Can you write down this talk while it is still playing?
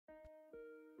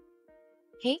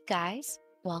Hey guys,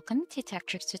 welcome to Tech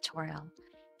Tricks tutorial.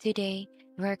 Today,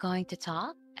 we're going to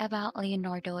talk about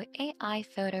Leonardo AI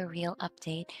Photoreal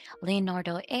Update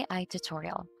Leonardo AI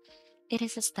tutorial. It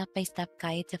is a step-by-step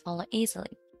guide to follow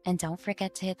easily. And don't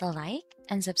forget to hit the like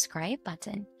and subscribe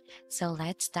button. So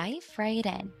let's dive right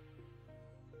in.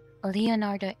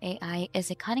 Leonardo AI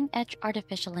is a cutting edge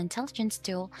artificial intelligence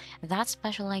tool that's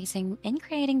specializing in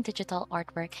creating digital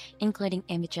artwork, including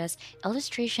images,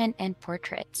 illustration, and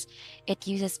portraits. It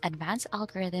uses advanced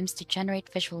algorithms to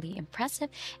generate visually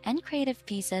impressive and creative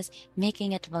pieces,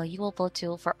 making it a valuable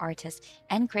tool for artists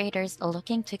and creators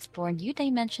looking to explore new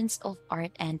dimensions of art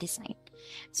and design.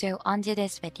 So, onto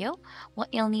this video,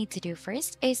 what you'll need to do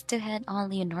first is to head on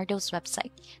Leonardo's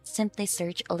website. Simply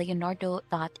search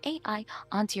leonardo.ai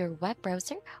onto your web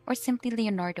browser or simply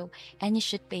Leonardo, and you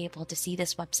should be able to see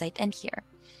this website and here.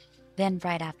 Then,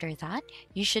 right after that,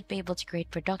 you should be able to create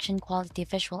production quality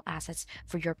visual assets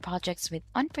for your projects with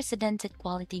unprecedented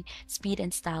quality, speed,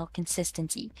 and style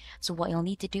consistency. So, what you'll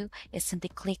need to do is simply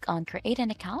click on Create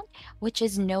an Account, which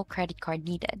is no credit card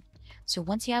needed. So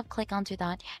once you have clicked onto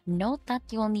that, note that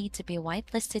you will need to be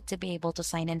whitelisted to be able to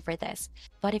sign in for this.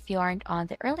 But if you aren't on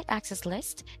the early access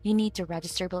list, you need to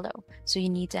register below. So you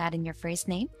need to add in your first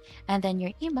name and then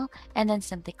your email and then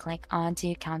simply click on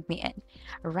to count me in.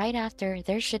 Right after,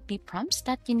 there should be prompts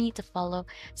that you need to follow,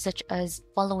 such as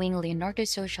following Leonardo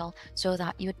Social so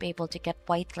that you would be able to get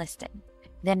whitelisted.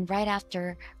 Then right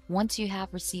after, once you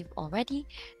have received already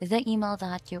the email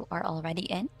that you are already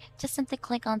in, just simply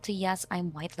click on to yes, I'm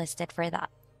whitelisted for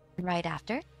that. Right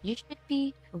after, you should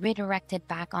be redirected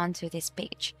back onto this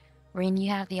page, wherein you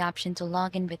have the option to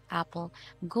log in with Apple,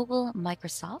 Google,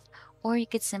 Microsoft, or you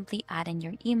could simply add in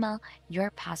your email,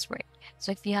 your password.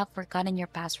 So if you have forgotten your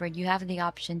password, you have the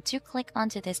option to click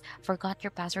onto this forgot your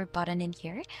password button in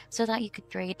here so that you could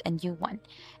create a new one.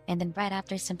 And then right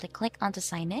after, simply click on to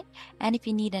sign in. And if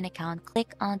you need an account,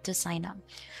 click on to sign up.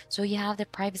 So you have the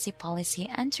privacy policy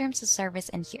and terms of service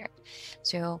in here.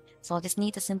 So just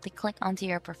need to simply click onto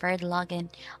your preferred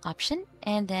login option,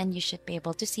 and then you should be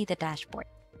able to see the dashboard.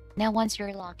 Now, once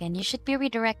you're logged in, you should be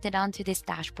redirected onto this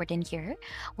dashboard in here,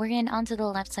 wherein onto the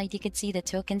left side, you can see the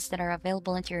tokens that are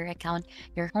available into your account,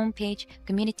 your homepage,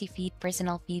 community feed,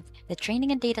 personal feed, the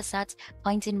training and data sets,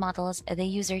 points and models, the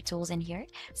user tools in here,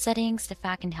 settings, the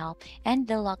fact and help, and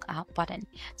the logout button.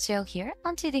 So here,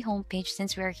 onto the homepage,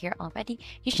 since we're here already,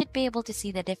 you should be able to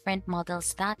see the different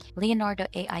models that Leonardo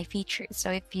AI features.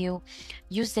 So if you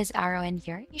use this arrow in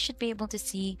here, you should be able to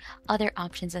see other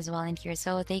options as well in here.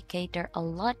 So they cater a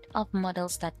lot of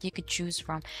models that you could choose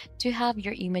from to have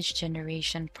your image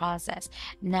generation process.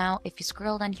 Now, if you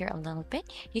scroll down here a little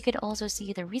bit, you could also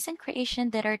see the recent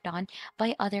creation that are done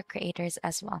by other creators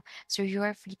as well. So you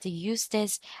are free to use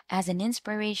this as an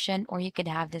inspiration, or you could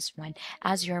have this one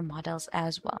as your models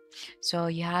as well. So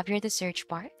you have here the search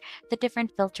bar, the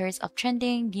different filters of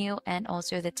trending, new, and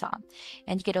also the top.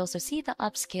 And you could also see the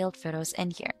upscaled photos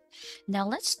in here. Now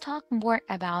let's talk more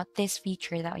about this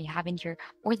feature that we have in here,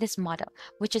 or this model,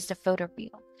 which is the photo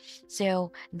reel.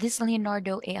 So this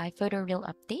Leonardo AI photo reel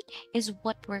update is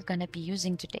what we're going to be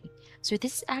using today. So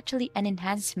this is actually an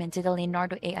enhancement to the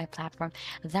Leonardo AI platform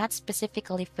that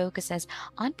specifically focuses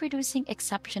on producing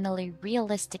exceptionally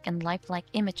realistic and lifelike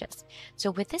images.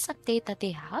 So with this update that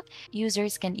they have,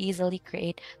 users can easily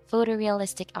create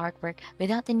photorealistic artwork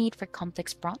without the need for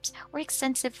complex prompts or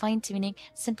extensive fine-tuning,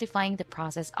 simplifying the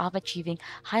process of achieving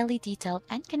highly detailed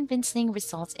and convincing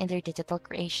results in their digital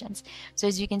creations. So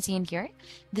as you can see in here,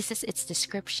 this is its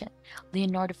description.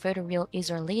 Leonardo Photoreal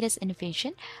is our latest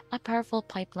innovation, a powerful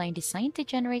pipeline designed to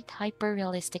generate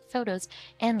hyper-realistic photos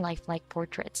and lifelike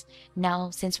portraits. Now,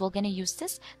 since we're going to use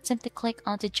this, simply click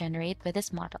on to generate with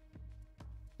this model.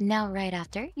 Now, right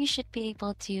after, you should be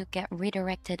able to get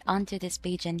redirected onto this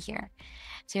page in here.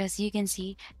 So as you can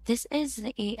see, this is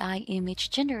the AI image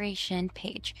generation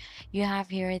page. You have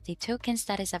here the tokens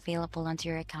that is available onto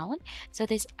your account. So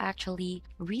this actually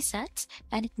resets,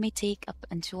 and it may take up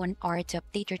until an hour to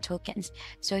update your tokens.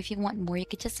 So if you want more, you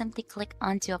could just simply click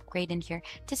on to upgrade in here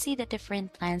to see the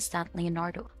different plans that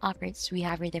Leonardo offers. We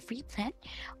have here the free plan,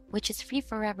 which is free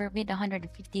forever with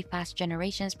 150 fast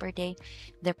generations per day,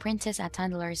 the Princess at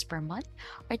 $10 per month,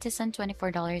 Artisan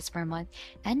 $24 per month,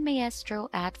 and Maestro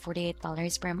at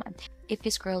 $48 per month. If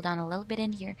you scroll down a little bit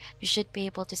in here, you should be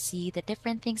able to see the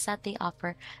different things that they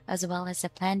offer as well as the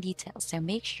plan details. So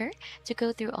make sure to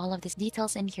go through all of these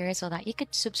details in here so that you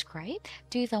could subscribe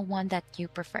to the one that you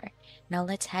prefer. Now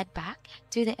let's head back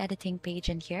to the editing page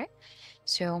in here.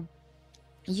 So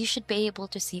You should be able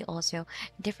to see also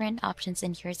different options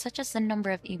in here, such as the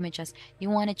number of images you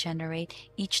want to generate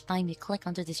each time you click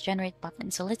onto this generate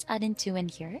button. So let's add in two in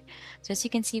here. So as you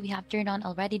can see, we have turned on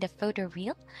already the photo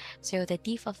reel. So the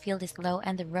default field is low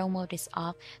and the row mode is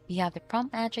off. We have the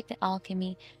prompt magic, the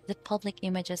alchemy, the public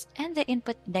images, and the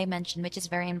input dimension, which is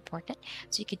very important.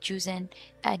 So you could choose in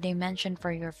a dimension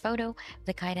for your photo,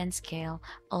 the guidance scale,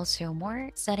 also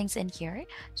more settings in here.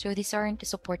 So these aren't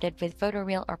supported with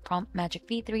Photoreal or Prompt Magic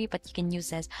V3, but you can use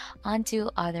this onto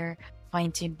other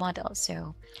fine-tuned models.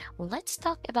 So let's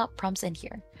talk about prompts in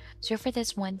here. So for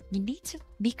this one, you need to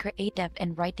be creative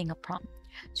in writing a prompt.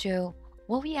 So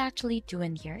what we actually do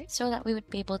in here so that we would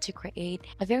be able to create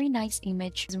a very nice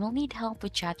image is we'll need help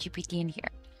with ChatGPT in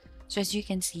here. So as you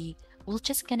can see, we're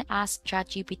just gonna ask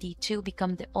ChatGPT to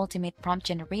become the ultimate prompt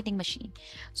generating machine.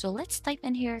 So let's type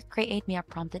in here, create me a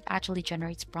prompt that actually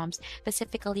generates prompts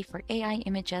specifically for AI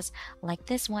images like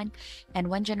this one. And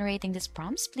when generating these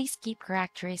prompts, please keep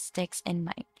characteristics in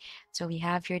mind. So we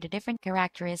have here the different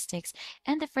characteristics,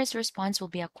 and the first response will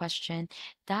be a question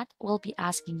that will be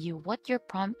asking you what your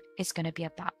prompt is gonna be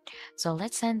about. So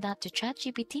let's send that to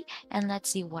ChatGPT and let's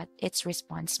see what its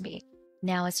response be.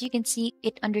 Now, as you can see,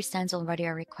 it understands already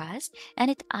our request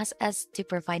and it asks us to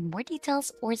provide more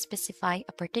details or specify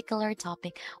a particular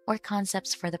topic or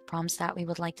concepts for the prompts that we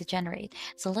would like to generate.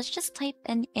 So let's just type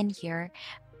in here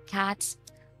cats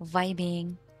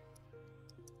vibing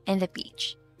in the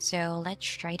beach. So let's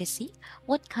try to see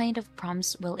what kind of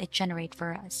prompts will it generate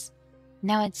for us.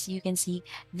 Now, as you can see,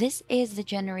 this is the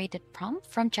generated prompt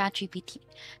from ChatGPT.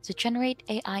 So generate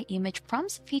AI image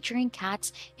prompts featuring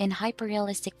cats in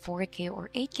hyperrealistic 4K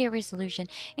or 8K resolution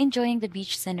enjoying the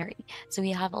beach scenery. So we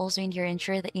have also in here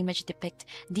ensure the image depict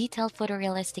detailed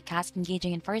photorealistic cats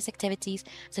engaging in forest activities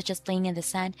such as playing in the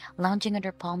sand, lounging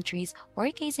under palm trees, or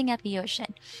gazing at the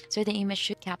ocean. So the image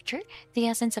should capture the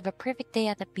essence of a perfect day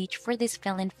at the beach for these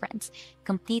feline friends,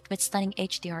 complete with stunning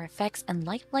HDR effects and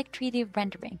lifelike 3D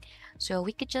rendering. So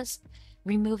we could just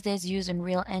remove this use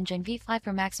Unreal Engine V5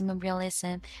 for maximum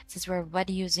realism since we're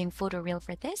already using Photoreal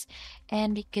for this.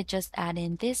 And we could just add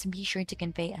in this, be sure to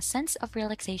convey a sense of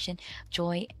relaxation,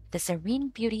 joy, the serene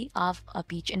beauty of a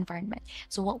beach environment.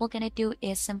 So what we're gonna do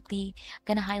is simply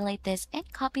gonna highlight this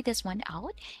and copy this one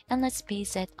out, and let's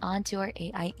paste it onto our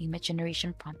AI image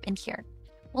generation prompt in here.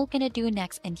 What we're gonna do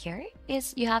next in here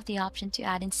is you have the option to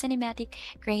add in cinematic,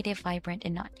 creative, vibrant,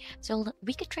 and not. So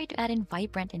we could try to add in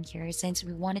vibrant in here since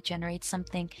we want to generate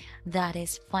something that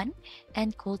is fun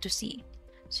and cool to see.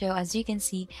 So as you can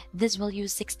see, this will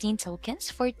use 16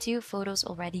 tokens for two photos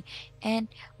already, and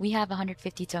we have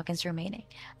 150 tokens remaining.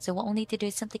 So what we'll need to do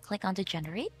is simply click on to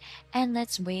generate, and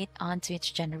let's wait onto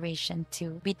its generation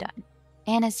to be done.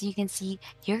 And as you can see,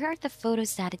 here are the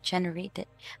photos that it generated.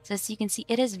 So as you can see,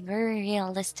 it is very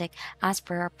realistic as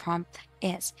per our prompt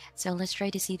is. So let's try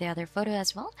to see the other photo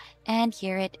as well. And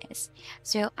here it is.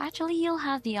 So actually you'll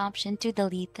have the option to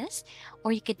delete this,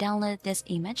 or you could download this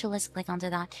image. So let's click onto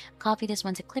that, copy this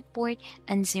one to clipboard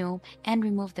and zoom and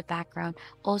remove the background.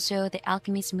 Also the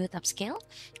alchemy smooth upscale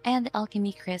and the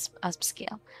alchemy crisp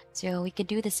upscale. So we could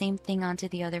do the same thing onto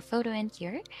the other photo in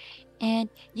here. And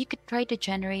you could try to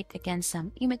generate again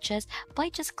some images by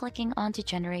just clicking on to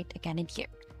generate again in here.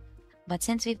 But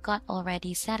since we've got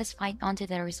already satisfied onto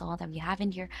the result that we have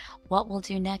in here, what we'll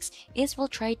do next is we'll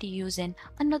try to use in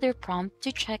another prompt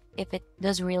to check if it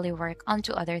does really work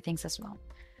onto other things as well.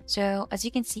 So as you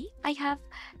can see, I have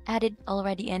added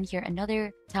already in here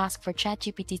another task for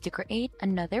ChatGPT to create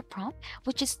another prompt,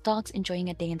 which is dogs enjoying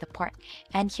a day in the park.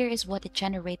 And here is what it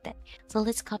generated. So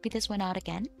let's copy this one out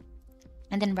again.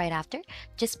 And then right after,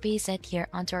 just paste it here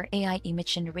onto our AI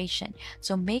image generation.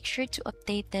 So make sure to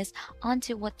update this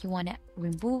onto what you want to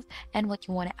remove and what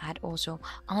you want to add also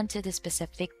onto the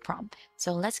specific prompt.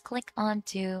 So let's click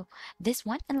onto this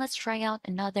one and let's try out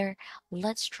another.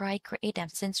 Let's try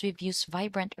creative since we've used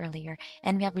vibrant earlier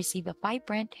and we have received a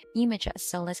vibrant images.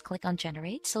 So let's click on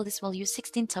generate. So this will use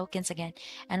 16 tokens again,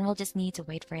 and we'll just need to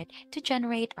wait for it to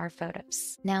generate our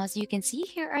photos. Now, as you can see,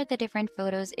 here are the different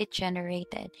photos it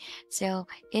generated. So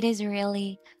it is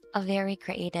really a very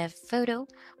creative photo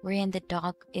wherein the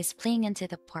dog is playing into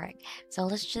the park. So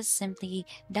let's just simply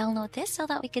download this so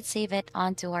that we could save it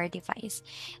onto our device.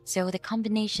 So the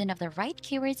combination of the right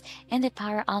keywords and the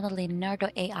power of the Leonardo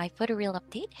AI Photoreal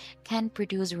update can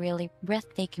produce really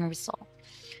breathtaking results.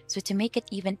 So to make it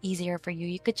even easier for you,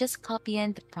 you could just copy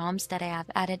in the prompts that I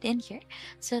have added in here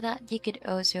so that you could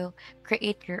also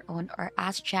create your own or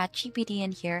ask ChatGPT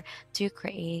in here to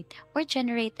create or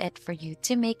generate it for you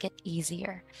to make it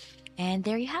easier. And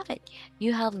there you have it.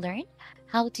 You have learned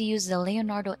how to use the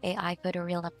Leonardo AI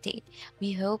Photoreal update.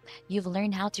 We hope you've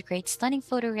learned how to create stunning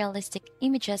photorealistic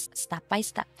images step by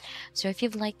step. So if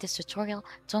you've liked this tutorial,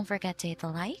 don't forget to hit the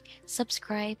like,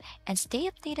 subscribe, and stay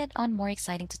updated on more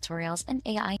exciting tutorials and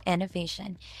AI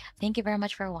innovation. Thank you very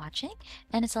much for watching,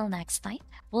 and until next time,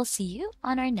 we'll see you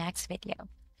on our next video.